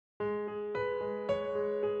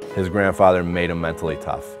His grandfather made him mentally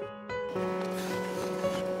tough.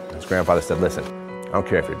 His grandfather said, listen, I don't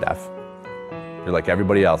care if you're deaf. You're like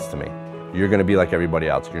everybody else to me. You're gonna be like everybody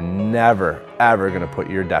else. You're never, ever gonna put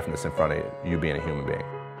your deafness in front of you being a human being.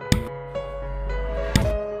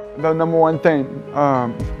 The number one thing,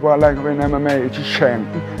 what I like in MMA is change.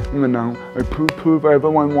 You know, I prove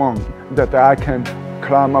everyone wrong that I can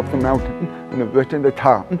climb up the mountain and reach the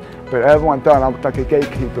top. But everyone thought I was like a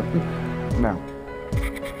gatekeeper. No.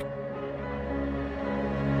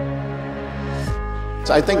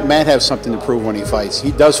 I think Matt has something to prove when he fights.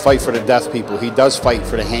 He does fight for the deaf people. He does fight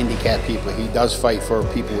for the handicapped people. He does fight for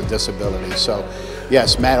people with disabilities. So,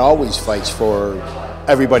 yes, Matt always fights for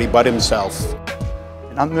everybody but himself.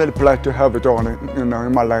 I'm really blessed to have a daughter, you know,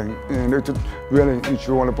 in my life, and it's really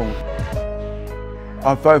enjoyable.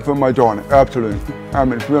 I fight for my daughter, absolutely. I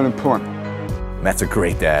mean, it's really important. Matt's a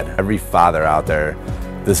great dad. Every father out there,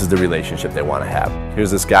 this is the relationship they want to have.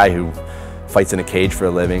 Here's this guy who fights in a cage for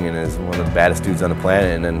a living and is one of the baddest dudes on the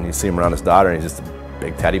planet, and then you see him around his daughter and he's just a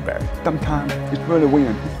big teddy bear. Sometimes it's really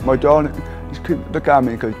weird. My daughter just look at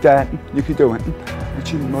me and goes, Dad, you can do it. And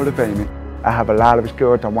she motivates me. I have a lot of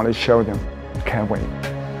skills I want to show them. Can't wait.